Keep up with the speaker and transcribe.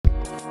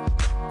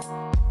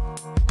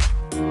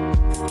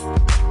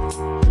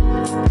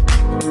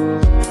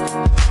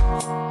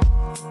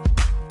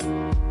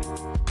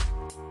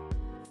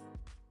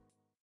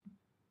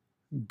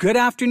Good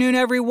afternoon,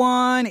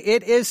 everyone.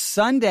 It is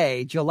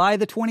Sunday, July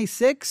the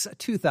 26th,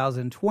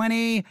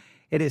 2020.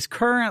 It is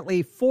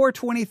currently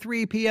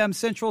 4:23 p.m.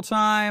 Central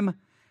Time,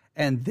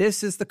 and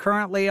this is the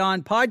Currently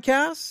On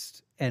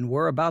podcast, and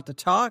we're about to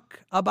talk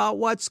about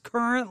what's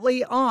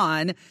currently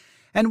on,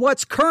 and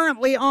what's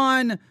currently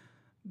on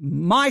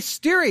my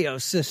stereo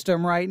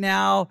system right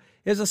now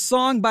is a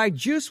song by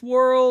Juice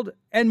Wrld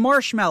and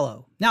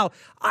Marshmello. Now,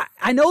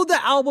 I know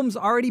the album's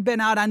already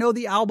been out. I know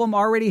the album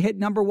already hit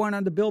number one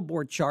on the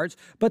Billboard charts,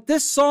 but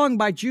this song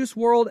by Juice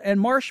Wrld and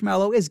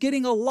Marshmello is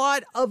getting a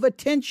lot of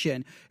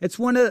attention.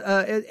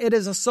 It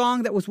is a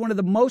song that was one of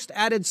the most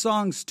added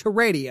songs to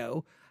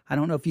radio. I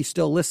don't know if you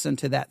still listen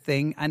to that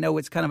thing. I know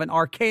it's kind of an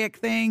archaic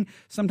thing.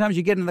 Sometimes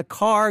you get in the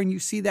car and you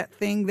see that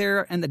thing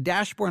there in the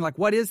dashboard and like,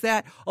 what is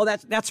that? Oh,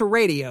 that's a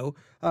radio.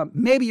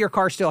 Maybe your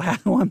car still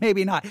has one,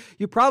 maybe not.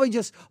 You probably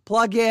just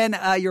plug in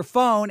your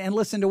phone and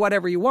listen to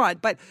whatever you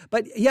want. But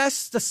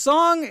yes, the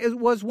song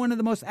was one of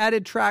the most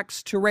added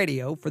tracks to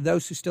radio for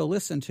those who still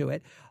listen to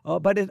it.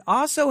 But it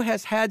also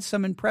has had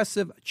some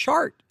impressive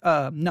chart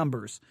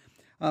numbers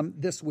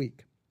this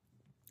week.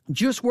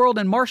 Juice Wrld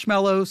and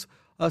Marshmello's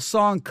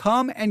song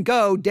Come and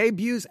Go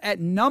debuts at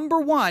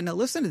number one. Now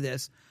listen to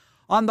this,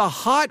 on the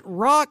Hot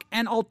Rock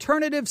and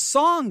Alternative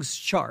Songs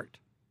chart.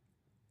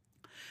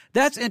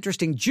 That's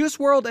interesting. Juice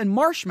Wrld and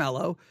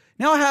Marshmello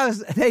now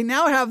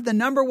have the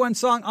number one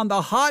song on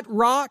the Hot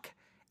Rock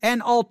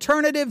and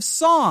Alternative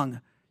Song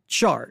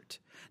chart.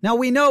 Now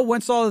we know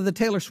once all of the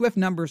Taylor Swift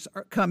numbers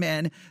come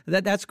in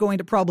that's going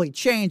to probably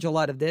change a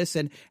lot of this,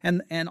 and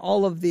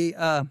all of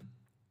the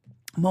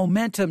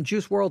momentum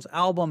Juice WRLD's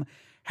album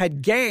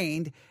had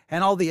gained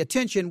and all the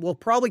attention will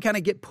probably kind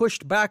of get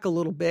pushed back a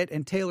little bit,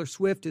 and Taylor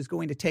Swift is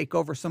going to take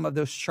over some of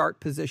those chart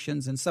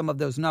positions and some of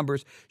those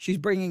numbers. She's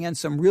bringing in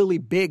some really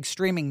big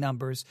streaming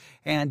numbers,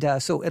 and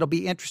so it'll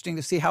be interesting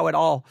to see how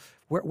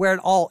where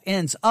it all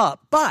ends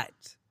up.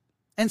 But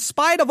in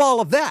spite of all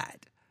of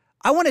that,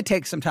 I want to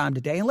take some time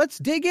today and let's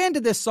dig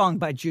into this song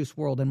by Juice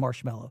WRLD and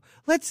Marshmello.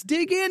 Let's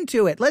dig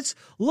into it. Let's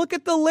look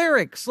at the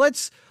lyrics.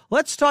 Let's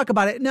talk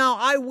about it. Now,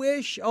 I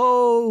wish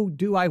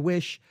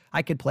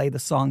I could play the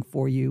song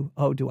for you.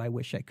 Oh, do I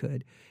wish I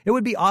could. It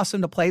would be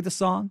awesome to play the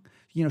song.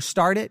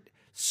 Start it,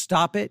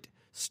 stop it,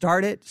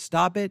 start it,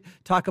 stop it,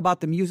 talk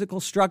about the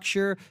musical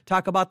structure,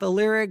 talk about the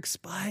lyrics,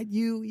 but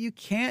you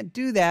can't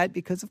do that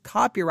because of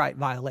copyright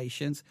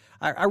violations.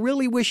 I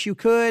really wish you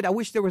could. I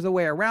wish there was a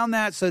way around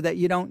that so that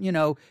you don't,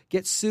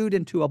 get sued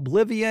into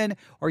oblivion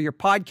or your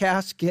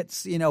podcast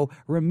gets,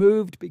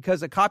 removed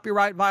because of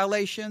copyright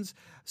violations.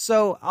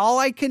 So all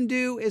I can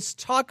do is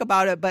talk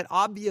about it, but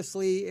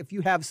obviously if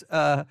you have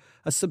a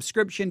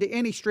subscription to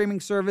any streaming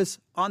service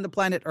on the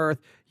planet Earth,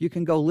 you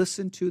can go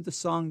listen to the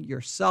song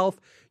yourself.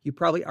 You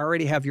probably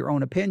already have your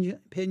own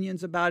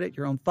opinions about it,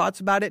 your own thoughts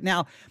about it.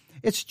 Now,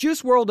 it's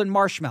Juice WRLD and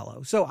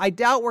Marshmello, so I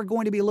doubt we're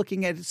going to be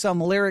looking at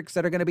some lyrics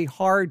that are going to be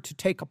hard to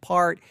take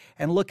apart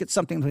and look at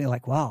something and be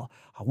like, wow,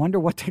 I wonder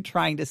what they're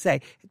trying to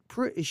say.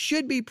 It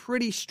should be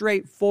pretty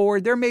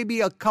straightforward. There may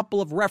be a couple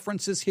of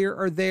references here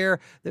or there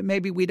that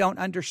maybe we don't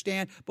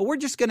understand, but we're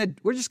just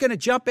gonna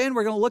jump in.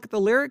 We're gonna look at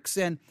the lyrics,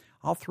 and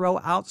I'll throw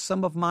out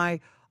some of my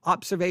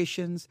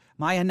observations,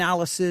 my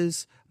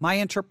analysis, my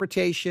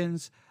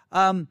interpretations.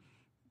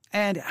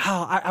 And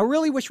I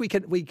really wish we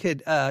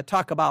could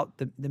talk about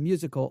the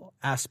musical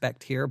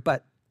aspect here,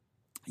 but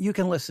you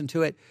can listen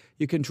to it.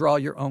 You can draw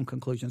your own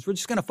conclusions. We're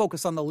just going to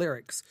focus on the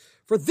lyrics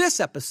for this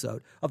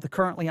episode of the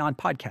Currently On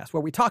podcast,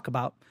 where we talk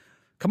about,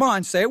 come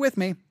on, say it with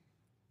me,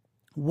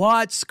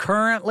 what's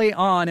currently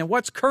on. And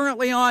what's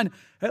currently on,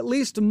 at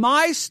least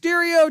my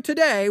stereo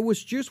today,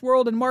 was Juice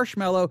WRLD and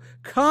Marshmello,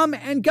 Come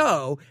and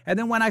Go. And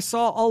then when I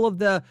saw all of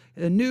the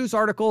news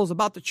articles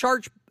about the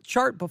chart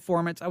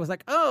performance, I was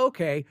like, oh,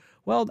 okay,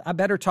 well, I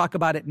better talk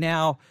about it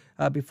now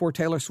before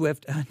Taylor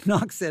Swift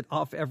knocks it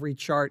off every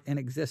chart in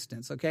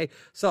existence, okay?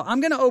 So I'm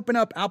going to open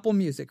up Apple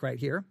Music right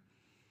here.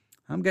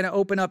 I'm going to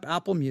open up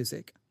Apple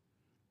Music,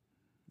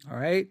 all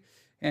right?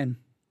 And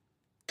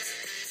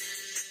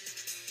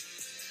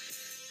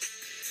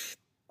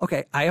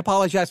okay, I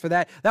apologize for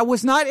that. That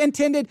was not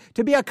intended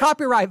to be a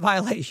copyright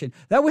violation.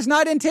 That was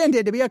not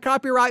intended to be a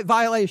copyright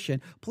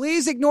violation.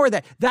 Please ignore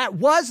that. That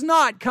was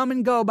not Come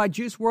and Go by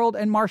Juice WRLD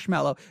and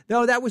Marshmello.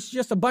 Though that was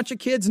just a bunch of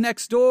kids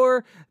next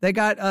door. They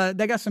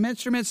got some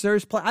instruments.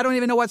 I don't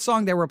even know what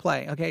song they were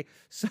playing. Okay,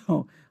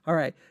 so all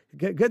right.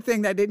 Good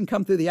thing that didn't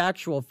come through the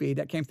actual feed.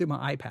 That came through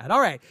my iPad. All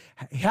right.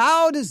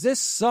 How does this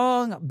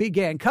song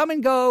begin? Come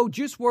and Go,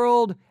 Juice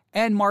WRLD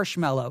and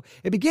Marshmello.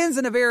 It begins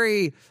in a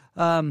very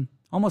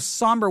almost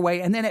somber way,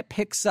 and then it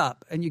picks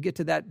up, and you get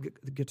to that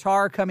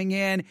guitar coming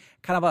in,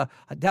 kind of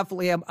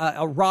definitely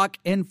a rock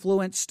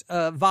influenced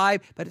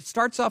vibe, but it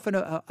starts off in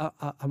a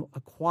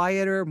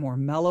quieter, more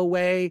mellow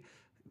way.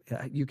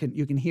 You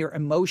can hear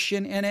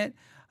emotion in it.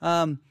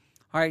 All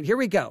right, here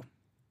we go.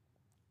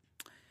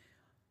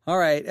 All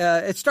right,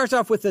 it starts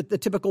off with the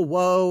typical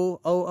whoa,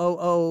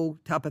 oh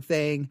type of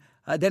thing.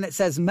 Then it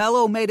says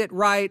Mello made it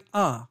right.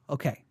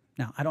 Okay.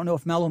 Now, I don't know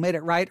if Mello made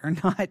it right or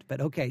not,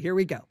 but okay, here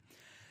we go.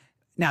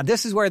 Now,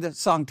 this is where the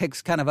song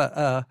takes kind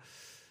of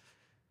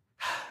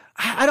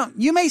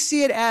you may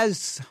see it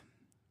as,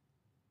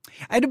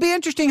 it'd be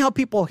interesting how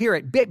people hear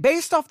it.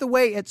 Based off the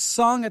way it's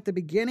sung at the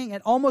beginning,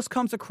 it almost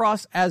comes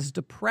across as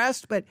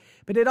depressed, but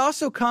it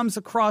also comes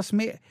across,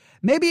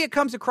 maybe it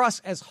comes across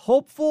as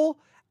hopeful,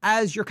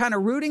 as you're kind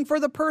of rooting for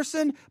the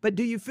person, but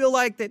do you feel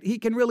like that he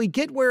can really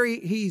get where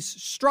he's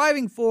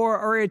striving for,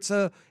 or it's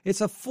a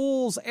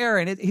fool's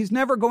errand? He's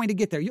never going to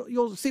get there.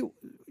 You'll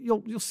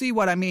see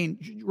what I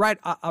mean right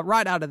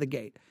out of the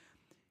gate.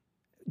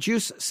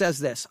 Juice says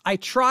this: I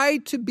try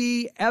to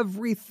be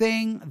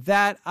everything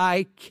that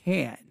I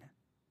can.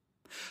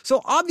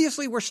 So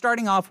obviously we're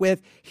starting off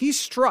with he's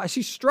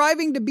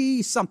striving to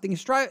be something.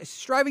 He's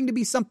striving to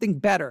be something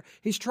better.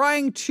 He's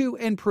trying to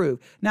improve.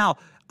 Now,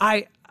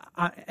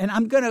 and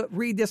I'm going to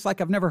read this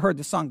like I've never heard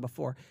the song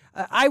before.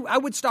 I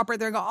would stop right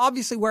there and go,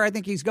 obviously where I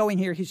think he's going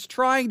here, he's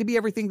trying to be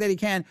everything that he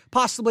can,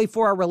 possibly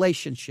for a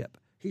relationship.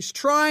 He's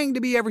trying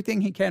to be everything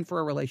he can for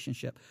a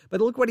relationship.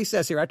 But look what he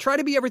says here. I try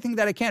to be everything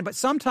that I can, but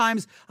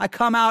sometimes I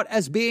come out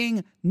as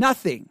being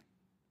nothing.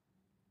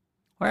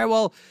 All right,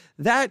 well,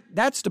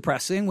 that's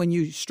depressing when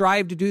you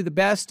strive to do the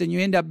best and you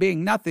end up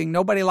being nothing.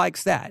 Nobody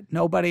likes that.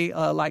 Nobody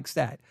likes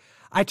that.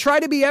 I try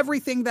to be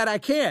everything that I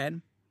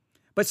can,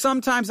 but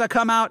sometimes I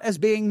come out as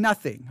being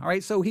nothing. All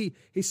right. So he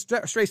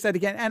stressed that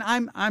again. And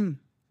I'm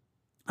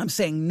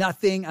saying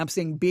nothing. I'm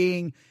saying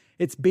being.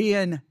 It's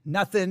being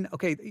nothing.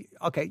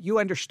 Okay. You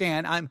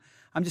understand. I'm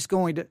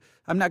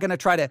not going to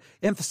try to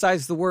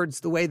emphasize the words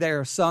the way they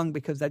are sung,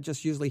 because that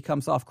just usually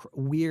comes off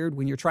weird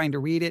when you're trying to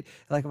read it.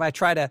 Like if I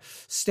try to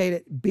state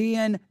it,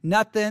 being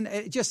nothing,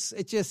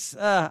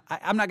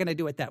 I'm not going to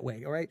do it that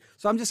way. All right.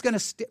 So I'm just going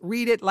to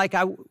read it like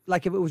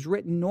if it was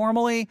written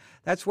normally.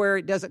 That's where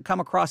it doesn't come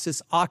across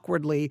as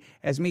awkwardly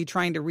as me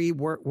trying to read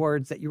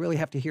words that you really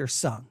have to hear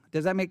sung.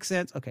 Does that make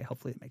sense? Okay.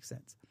 Hopefully it makes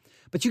sense.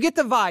 But you get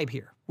the vibe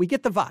here. We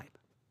get the vibe.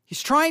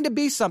 He's trying to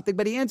be something,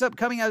 but he ends up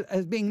coming out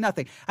as being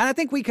nothing. And I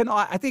think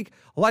I think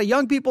a lot of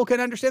young people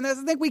can understand this.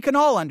 I think we can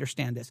all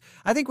understand this.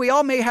 I think we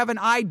all may have an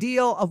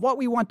ideal of what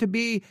we want to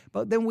be,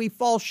 but then we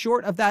fall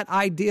short of that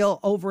ideal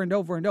over and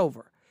over and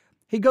over.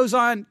 He goes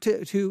on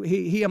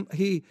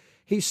he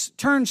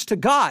turns to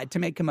God to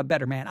make him a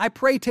better man. I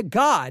pray to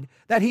God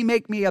that he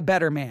make me a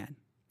better man.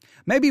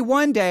 Maybe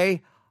one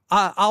day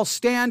I'll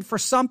stand for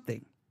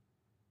something.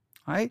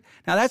 All right.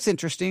 Now that's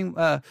interesting.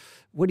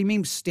 What do you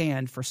mean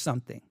stand for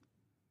something?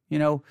 You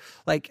know,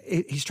 like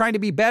he's trying to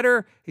be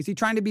better. Is he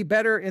trying to be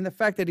better in the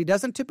fact that he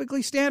doesn't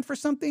typically stand for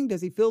something?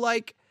 Does he feel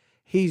like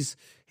he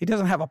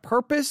doesn't have a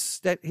purpose,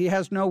 that he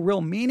has no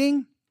real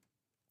meaning?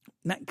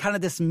 Kind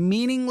of this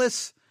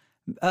meaningless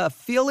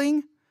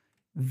feeling,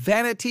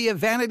 vanity of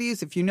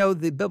vanities. If you know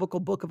the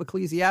biblical book of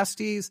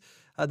Ecclesiastes,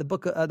 the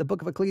book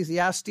of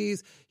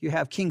Ecclesiastes, you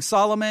have King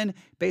Solomon.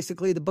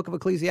 Basically, the book of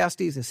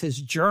Ecclesiastes is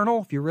his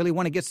journal. If you really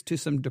want to get to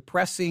some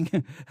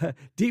depressing,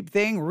 deep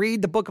thing,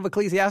 read the book of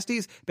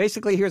Ecclesiastes.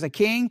 Basically, here's a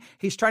king.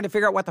 He's trying to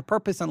figure out what the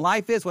purpose in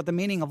life is, what the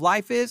meaning of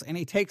life is, and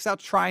he takes out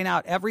trying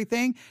out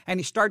everything. And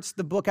he starts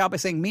the book out by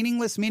saying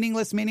meaningless,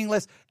 meaningless,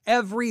 meaningless.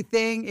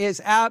 Everything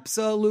is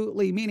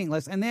absolutely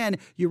meaningless. And then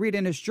you read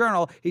in his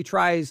journal, he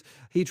tries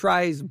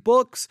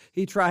books,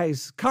 he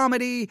tries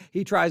comedy,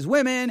 he tries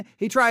women,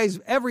 he tries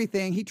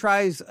everything. He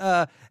tries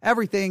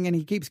everything, and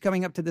he keeps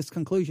coming up to this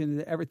conclusion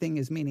that everything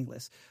is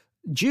meaningless.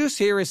 Juice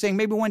here is saying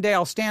maybe one day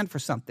I'll stand for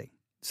something.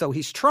 So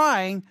he's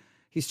turning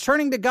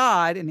to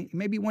God, and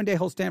maybe one day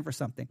he'll stand for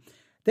something.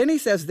 Then he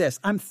says this: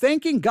 I'm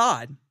thanking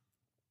God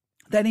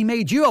that he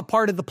made you a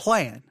part of the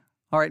plan.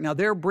 All right, now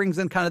there brings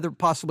in kind of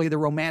possibly the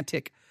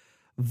romantic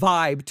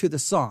vibe to the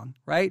song,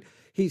 right?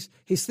 He's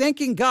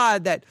thanking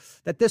God that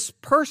this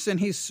person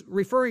he's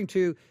referring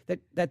to,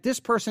 that this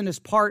person is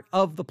part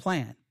of the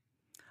plan.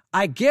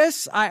 I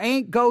guess I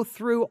ain't go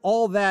through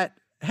all that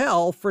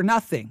hell for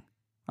nothing.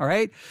 All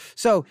right.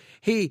 So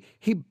he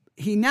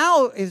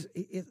now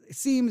it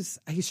seems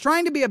he's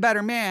trying to be a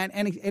better man,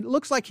 and it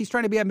looks like he's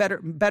trying to be a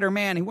better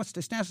man. He wants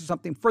to stand for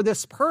something for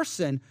this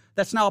person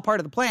that's now a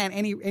part of the plan.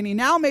 And he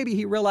now maybe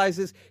he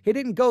realizes he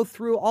didn't go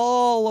through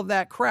all of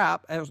that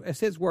crap, as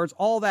his words,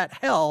 all that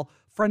hell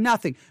for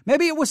nothing.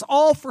 Maybe it was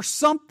all for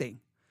something.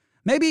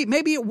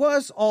 Maybe it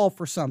was all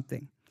for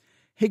something.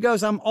 He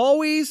goes, I'm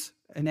always,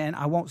 and then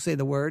I won't say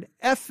the word,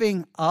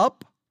 effing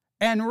up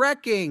and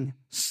wrecking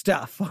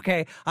stuff.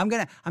 Okay. I'm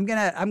going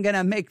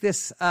to make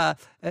this, I'm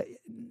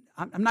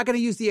not going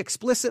to use the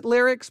explicit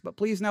lyrics, but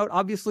please note,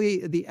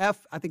 obviously the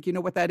F, I think you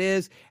know what that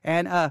is.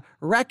 And,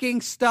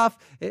 wrecking stuff,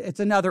 it's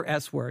another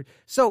S word.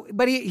 So,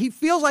 but he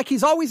feels like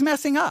he's always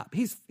messing up.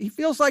 He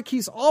feels like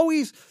he's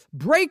always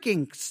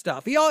breaking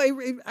stuff.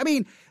 You're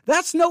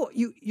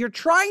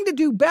trying to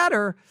do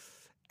better.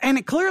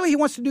 And clearly he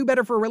wants to do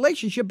better for a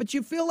relationship, but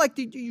you feel like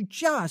you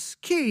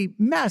just keep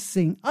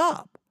messing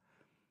up.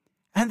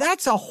 And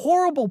that's a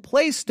horrible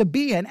place to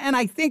be in. And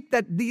I think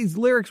that these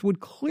lyrics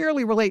would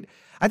clearly relate.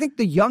 I think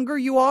the younger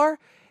you are,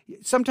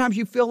 sometimes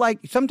you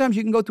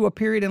can go through a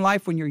period in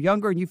life when you're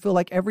younger and you feel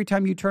like every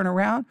time you turn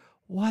around,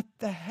 what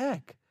the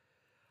heck?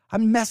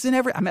 I'm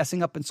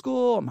messing up in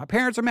school. My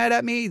parents are mad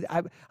at me.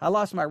 I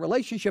lost my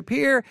relationship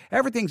here.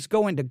 Everything's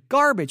going to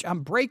garbage.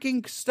 I'm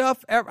breaking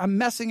stuff. I'm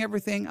messing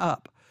everything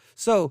up.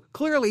 So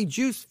clearly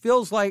Juice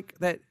feels like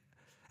that.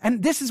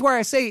 And this is where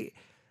I say,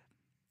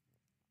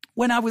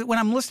 when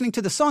I'm listening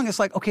to the song, it's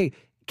like, okay,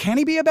 can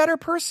he be a better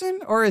person,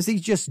 or is he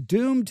just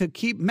doomed to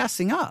keep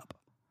messing up?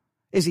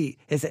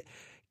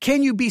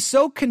 Can you be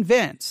so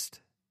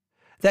convinced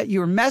that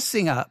you're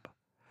messing up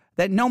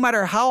that no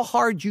matter how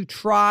hard you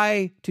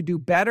try to do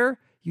better,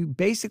 you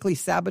basically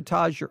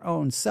sabotage your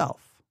own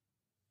self?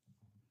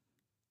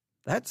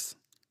 That's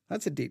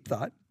a deep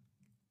thought.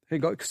 Here you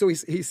go. So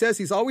he says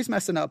he's always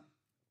messing up.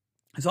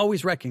 He's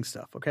always wrecking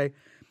stuff, okay?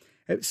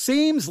 It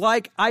seems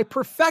like I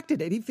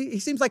perfected it. He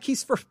seems like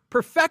he's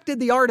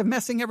perfected the art of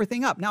messing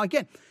everything up. Now,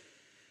 again,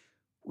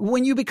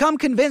 when you become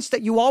convinced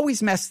that you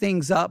always mess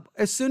things up,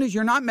 as soon as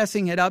you're not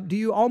messing it up, do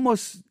you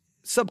almost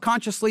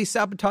subconsciously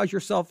sabotage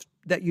yourself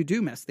that you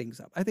do mess things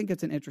up? I think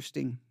it's an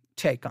interesting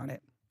take on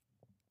it.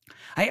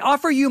 I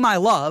offer you my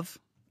love.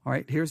 All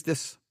right, here's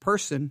this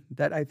person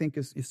that I think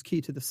is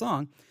key to the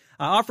song.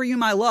 I offer you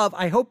my love.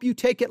 I hope you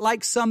take it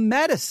like some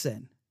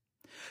medicine.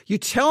 You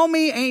tell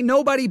me ain't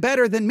nobody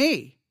better than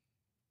me.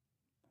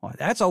 Well,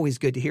 that's always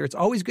good to hear. It's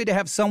always good to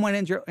have someone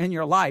in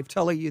your life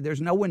telling you there's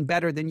no one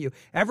better than you.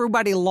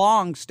 Everybody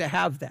longs to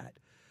have that.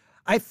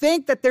 I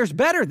think that there's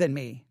better than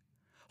me.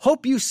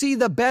 Hope you see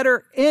the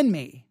better in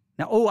me.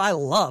 Now, I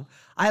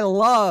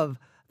love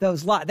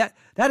those lines.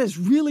 That is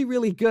really,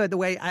 really good. The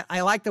way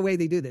I like the way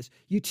they do this.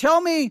 You tell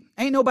me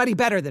ain't nobody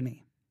better than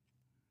me.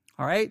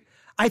 All right.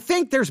 I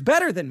think there's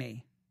better than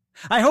me.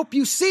 I hope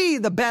you see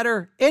the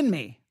better in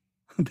me.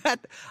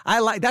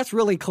 That's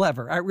really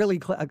clever. Really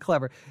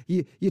clever.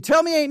 You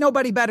tell me ain't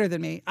nobody better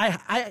than me.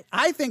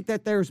 I think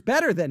that there's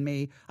better than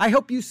me. I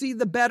hope you see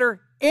the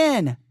better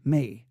in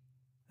me.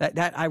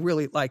 That I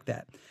really like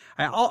that.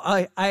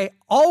 I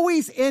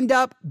always end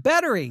up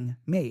bettering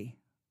me.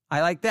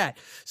 I like that.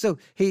 So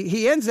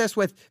he ends this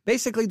with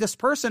basically this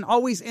person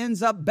always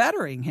ends up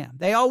bettering him.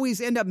 They always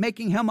end up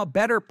making him a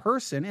better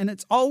person. And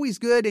it's always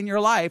good in your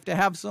life to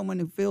have someone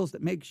who feels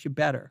that makes you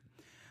better.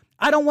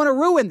 I don't want to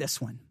ruin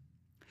this one.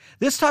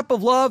 This type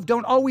of love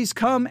don't always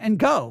come and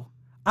go.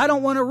 I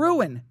don't want to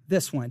ruin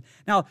this one.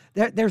 Now,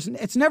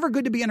 it's never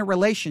good to be in a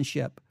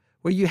relationship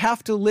where you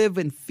have to live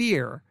in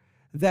fear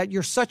that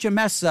you're such a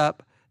mess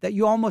up that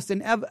you almost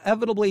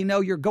inevitably know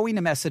you're going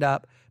to mess it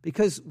up,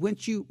 because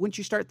once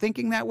you start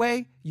thinking that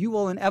way, you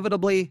will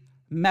inevitably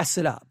mess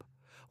it up.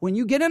 When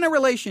you get in a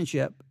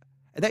relationship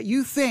that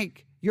you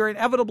think you're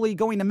inevitably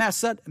going to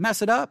mess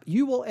it up,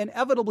 you will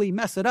inevitably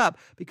mess it up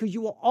because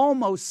you will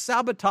almost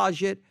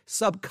sabotage it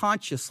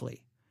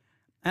subconsciously.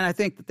 And I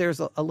think that there's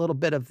a little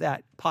bit of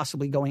that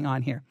possibly going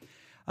on here.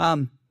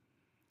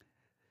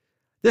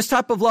 This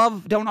type of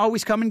love don't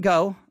always come and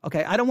go.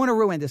 Okay, I don't want to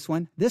ruin this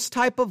one. This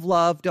type of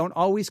love don't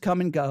always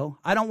come and go.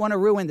 I don't want to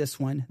ruin this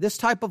one. This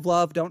type of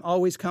love don't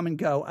always come and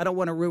go. I don't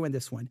want to ruin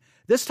this one.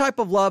 This type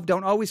of love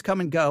don't always come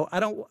and go. I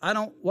don't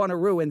want to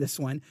ruin this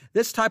one.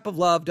 This type of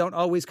love don't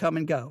always come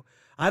and go.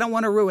 I don't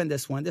want to ruin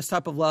this one. This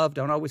type of love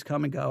don't always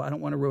come and go. I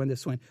don't want to ruin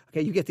this one.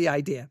 Okay, you get the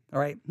idea. All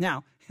right,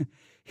 now.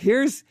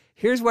 Here's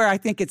where I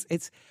think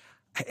it's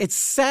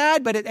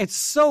sad, but it's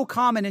so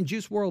common in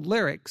Juice Wrld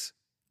lyrics,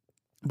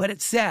 but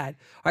it's sad.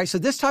 All right, so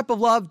this type of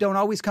love don't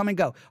always come and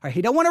go. All right,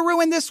 he don't want to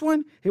ruin this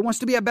one. He wants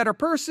to be a better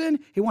person.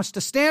 He wants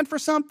to stand for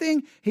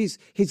something. He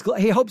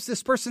hopes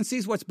this person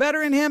sees what's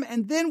better in him.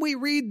 And then we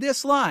read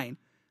this line: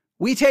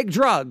 we take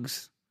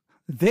drugs,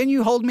 then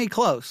you hold me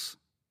close.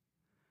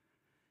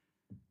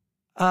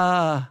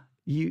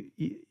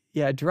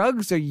 Yeah,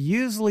 drugs are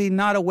usually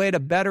not a way to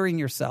bettering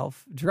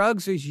yourself.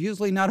 Drugs is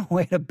usually not a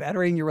way to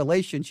bettering your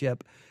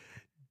relationship.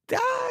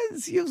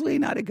 That's usually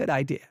not a good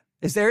idea.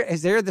 Is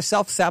there the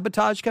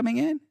self-sabotage coming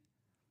in?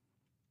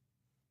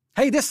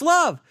 Hey, this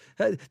love,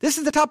 this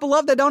is the type of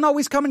love that don't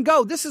always come and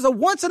go. This is a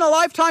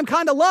once-in-a-lifetime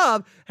kind of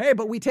love. Hey,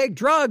 but we take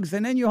drugs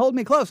and then you hold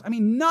me close. I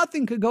mean,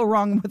 nothing could go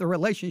wrong with a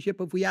relationship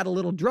if we had a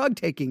little drug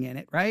taking in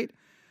it, right?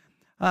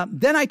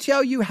 Then I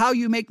tell you how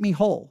you make me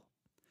whole.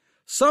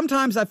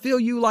 Sometimes I feel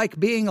you like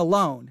being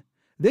alone.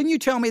 Then you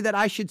tell me that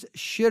I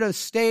should have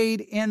stayed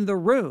in the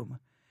room.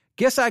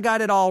 Guess I got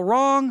it all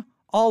wrong,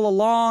 all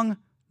along,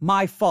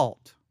 my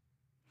fault.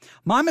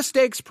 My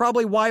mistakes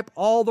probably wipe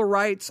all the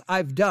rights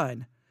I've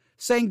done.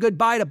 Saying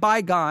goodbye to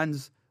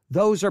bygones,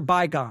 those are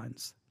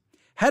bygones.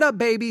 Head up,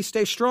 baby,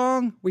 stay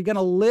strong. We're going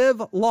to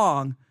live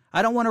long.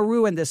 I don't want to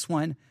ruin this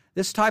one.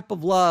 This type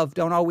of love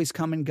don't always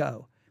come and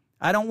go.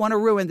 I don't want to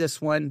ruin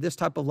this one. This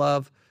type of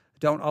love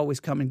don't always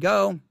come and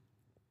go.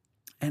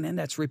 And then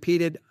that's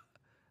repeated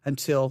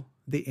until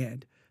the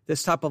end.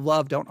 This type of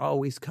love don't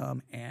always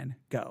come and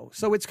go.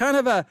 So it's kind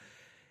of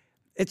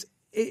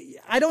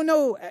I don't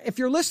know if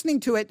you're listening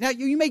to it. Now,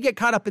 you may get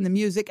caught up in the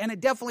music, and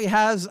it definitely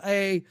has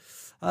a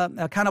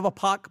kind of a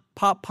pop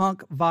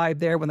punk vibe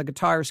there when the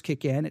guitars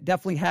kick in. It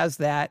definitely has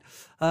that.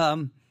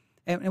 And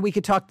we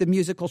could talk the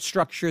musical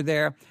structure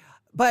there.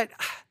 But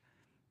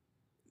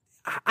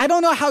I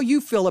don't know how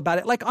you feel about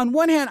it. Like, on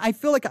one hand, I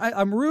feel like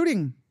I'm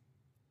rooting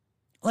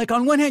like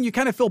on one hand, you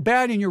kind of feel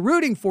bad and you're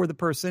rooting for the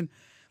person.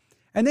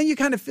 And then you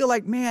kind of feel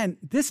like, man,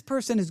 this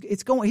person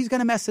he's going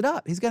to mess it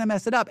up. He's going to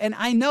mess it up. And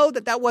I know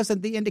that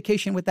wasn't the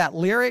indication with that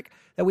lyric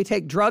that we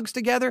take drugs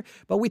together,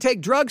 but we take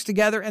drugs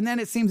together and then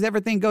it seems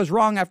everything goes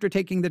wrong after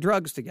taking the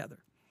drugs together.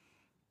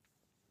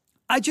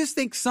 I just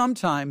think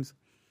sometimes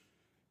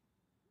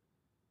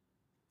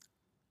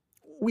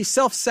we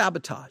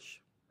self-sabotage.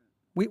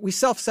 We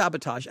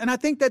self-sabotage. And I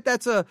think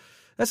that's a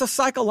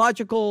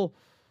psychological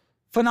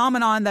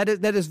phenomenon that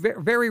is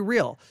very, very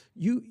real.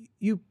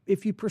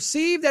 If you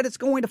perceive that it's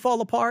going to fall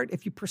apart,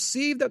 if you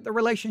perceive that the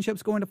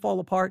relationship's going to fall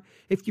apart,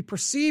 if you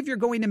perceive you're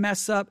going to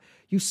mess up,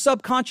 you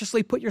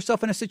subconsciously put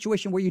yourself in a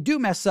situation where you do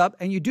mess up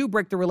and you do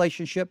break the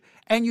relationship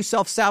and you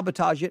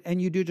self-sabotage it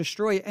and you do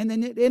destroy it. And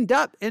then it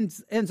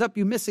ends up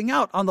you missing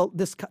out on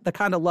the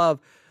kind of love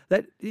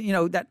that,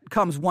 that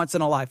comes once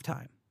in a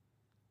lifetime.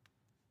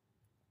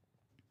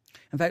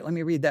 In fact, let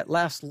me read that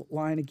last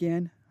line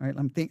again. All right,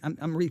 I'm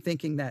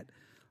rethinking that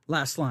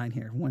last line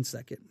here. 1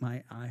 second.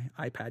 My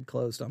iPad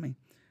closed on me.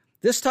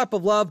 This type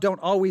of love don't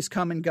always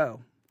come and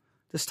go.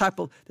 This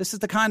is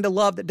the kind of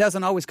love that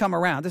doesn't always come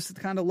around. This is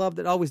the kind of love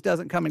that always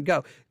doesn't come and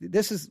go.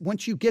 This is,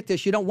 once you get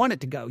this, you don't want it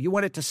to go. You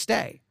want it to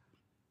stay.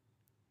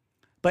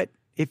 But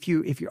if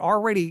you're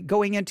already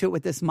going into it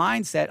with this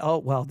mindset, oh,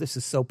 well, this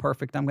is so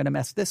perfect, I'm going to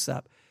mess this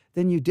up,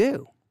 then you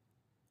do.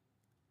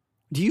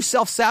 Do you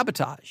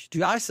self-sabotage?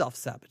 Do I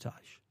self-sabotage?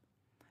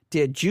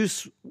 Did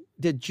Juice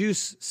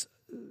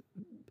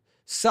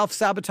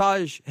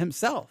self-sabotage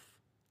himself?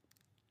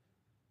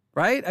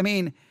 Right? I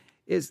mean,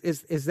 is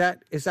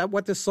that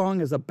what this song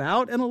is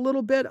about in a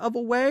little bit of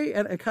a way,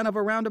 in a kind of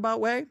a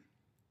roundabout way?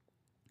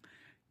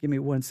 Give me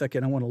 1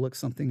 second. I want to look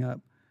something up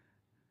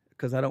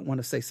because I don't want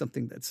to say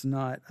something that's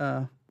not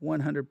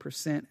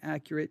 100%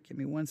 accurate. Give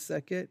me 1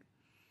 second.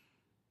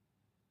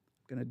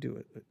 I'm going to do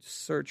a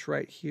search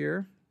right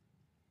here.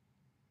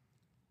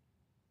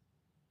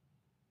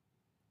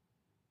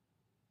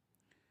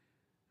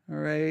 All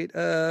right,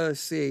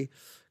 let's see.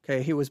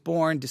 Okay, he was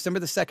born December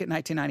the 2nd,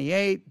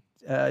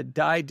 1998,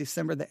 died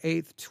December the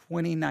 8th,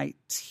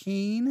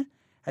 2019,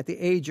 at the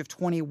age of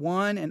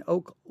 21 in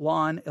Oak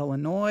Lawn,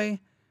 Illinois.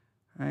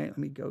 All right, let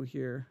me go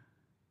here.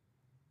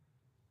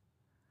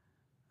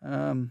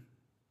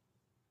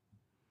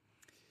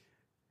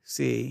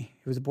 See,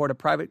 he was aboard a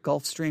private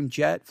Gulfstream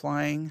jet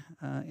flying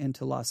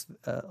into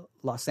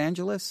Los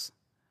Angeles.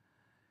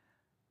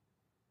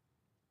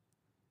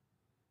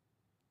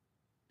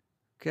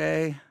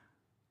 Okay.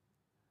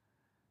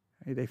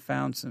 They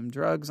found some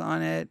drugs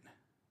on it.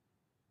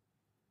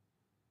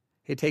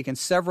 He had taken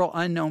several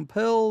unknown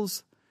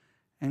pills,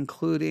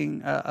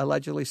 including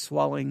allegedly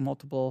swallowing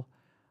multiple,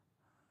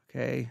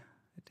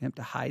 attempt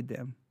to hide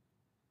them.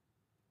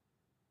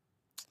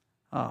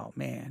 Oh,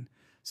 man.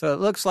 So it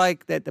looks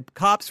like that the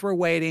cops were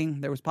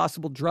waiting. There was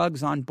possible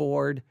drugs on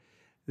board.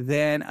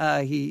 Then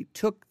he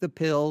took the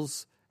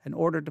pills in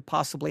order to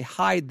possibly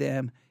hide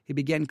them. He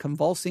began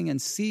convulsing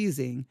and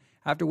seizing,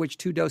 after which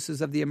 2 doses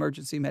of the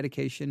emergency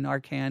medication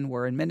Narcan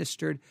were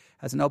administered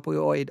as an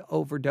opioid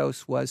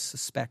overdose was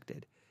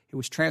suspected. He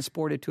was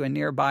transported to a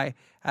nearby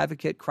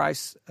Advocate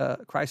Christ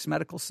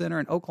Medical Center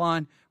in Oak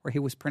Lawn, where he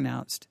was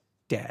pronounced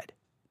dead.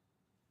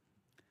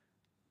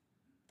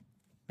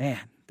 Man,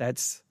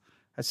 that's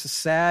a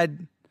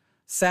sad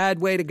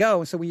way to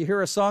go. So when you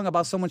hear a song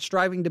about someone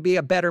striving to be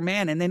a better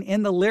man, and then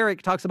in the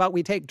lyric talks about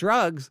we take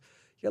drugs,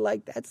 you're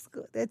like,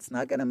 that's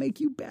not going to make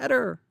you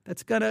better.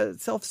 That's going to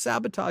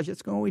self-sabotage.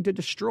 It's going to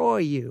destroy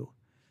you.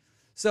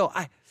 So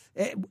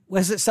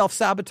was it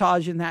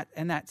self-sabotage in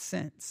that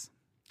sense?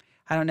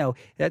 I don't know.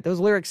 Those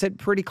lyrics hit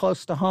pretty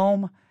close to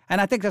home. And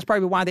I think that's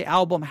probably why the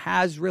album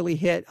has really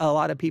hit a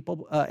lot of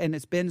people and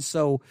it's been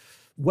so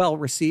well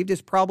received.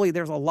 Is probably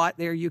there's a lot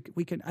there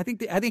I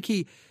think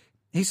he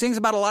sings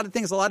about a lot of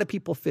things a lot of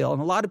people feel.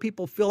 And a lot of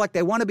people feel like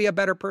they want to be a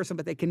better person,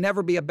 but they can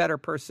never be a better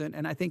person.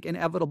 And I think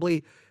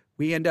inevitably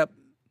we end up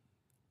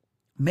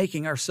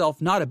making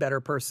ourselves not a better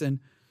person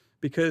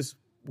because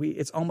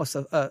it's almost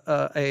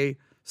a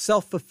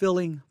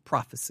self-fulfilling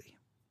prophecy.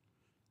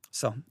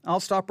 So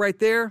I'll stop right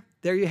there.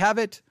 There you have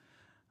it.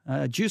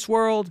 Juice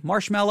Wrld,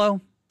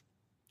 Marshmello,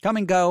 come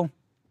and go.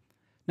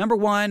 Number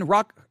 1,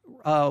 rock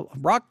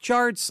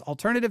charts,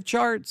 alternative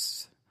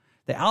charts.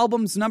 The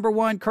album's number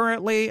 1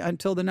 currently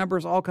until the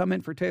numbers all come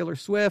in for Taylor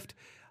Swift.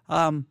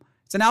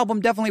 It's an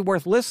album definitely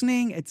worth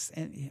listening. At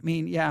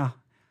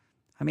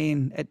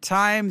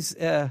times,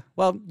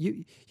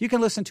 you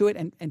can listen to it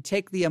and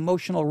take the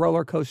emotional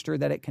roller coaster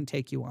that it can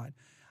take you on.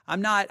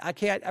 I'm not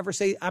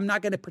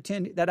going to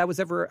pretend that I was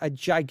ever a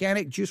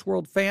gigantic Juice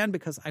Wrld fan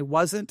because I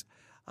wasn't.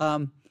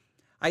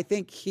 I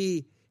think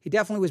he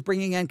definitely was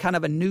bringing in kind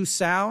of a new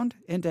sound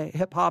into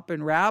hip hop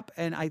and rap.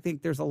 And I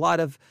think there's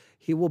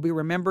he will be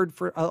remembered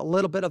for a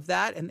little bit of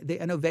that and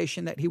the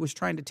innovation that he was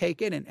trying to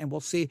take in. And we'll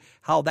see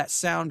how that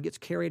sound gets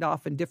carried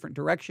off in different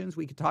directions.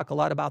 We could talk a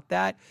lot about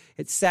that.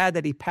 It's sad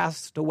that he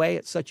passed away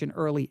at such an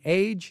early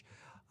age.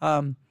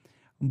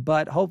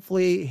 But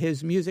hopefully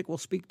his music will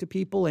speak to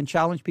people and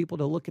challenge people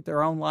to look at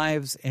their own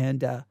lives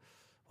and,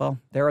 Well,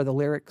 there are the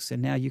lyrics,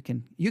 and now you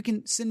can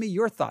send me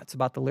your thoughts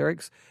about the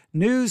lyrics.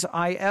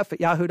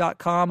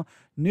 newsif@yahoo.com,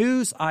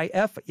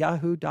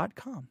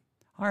 newsif@yahoo.com.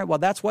 All right, well,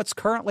 that's what's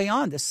currently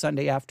on this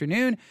Sunday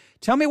afternoon.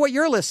 Tell me what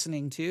you're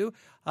listening to.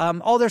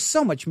 There's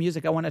so much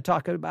music I want to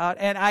talk about.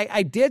 And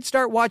I did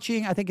start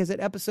watching, I think, is it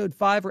episode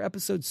 5 or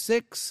episode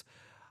 6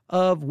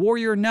 of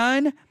Warrior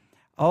Nun?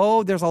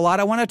 Oh, there's a lot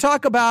I want to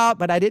talk about,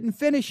 but I didn't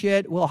finish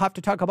it. We'll have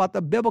to talk about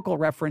the biblical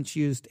reference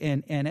used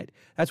in it.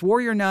 That's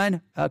Warrior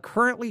Nun,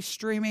 currently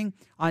streaming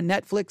on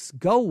Netflix.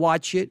 Go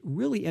watch it.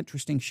 Really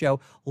interesting show.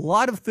 A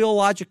lot of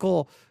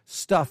theological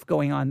stuff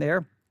going on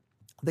there.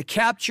 The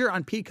Capture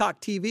on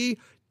Peacock TV.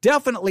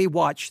 Definitely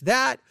watch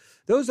that.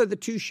 Those are the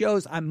two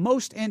shows I'm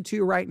most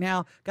into right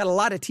now. Got a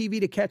lot of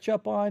TV to catch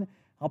up on.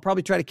 I'll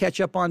probably try to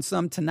catch up on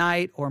some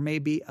tonight or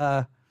maybe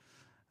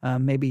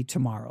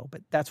tomorrow.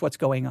 But that's what's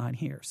going on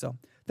here. So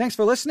thanks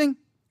for listening.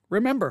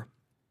 Remember,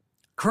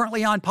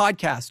 Currently On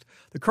Podcast.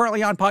 The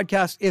Currently On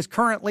Podcast is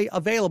currently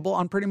available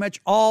on pretty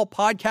much all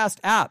podcast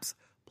apps.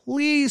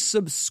 Please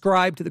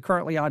subscribe to the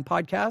Currently On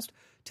Podcast.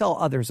 Tell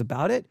others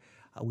about it.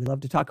 We love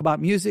to talk about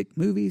music,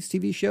 movies,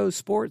 TV shows,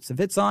 sports. If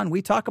it's on,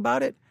 we talk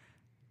about it.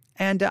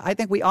 And I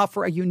think we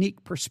offer a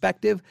unique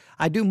perspective.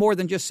 I do more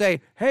than just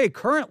say, hey,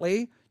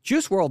 currently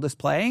Juice Wrld is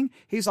playing.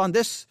 He's on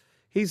this,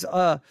 he's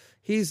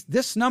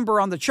this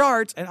number on the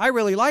charts, and I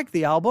really like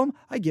the album.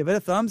 I give it a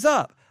thumbs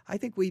up. I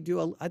think we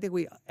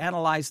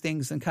analyze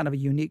things in kind of a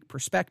unique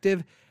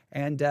perspective,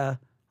 and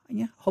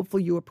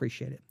hopefully you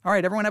appreciate it. All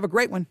right, everyone, have a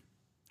great one.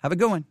 Have a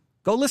good one.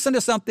 Go listen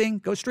to something.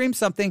 Go stream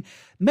something.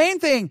 Main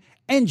thing,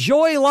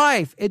 enjoy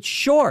life. It's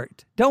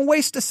short. Don't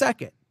waste a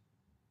second.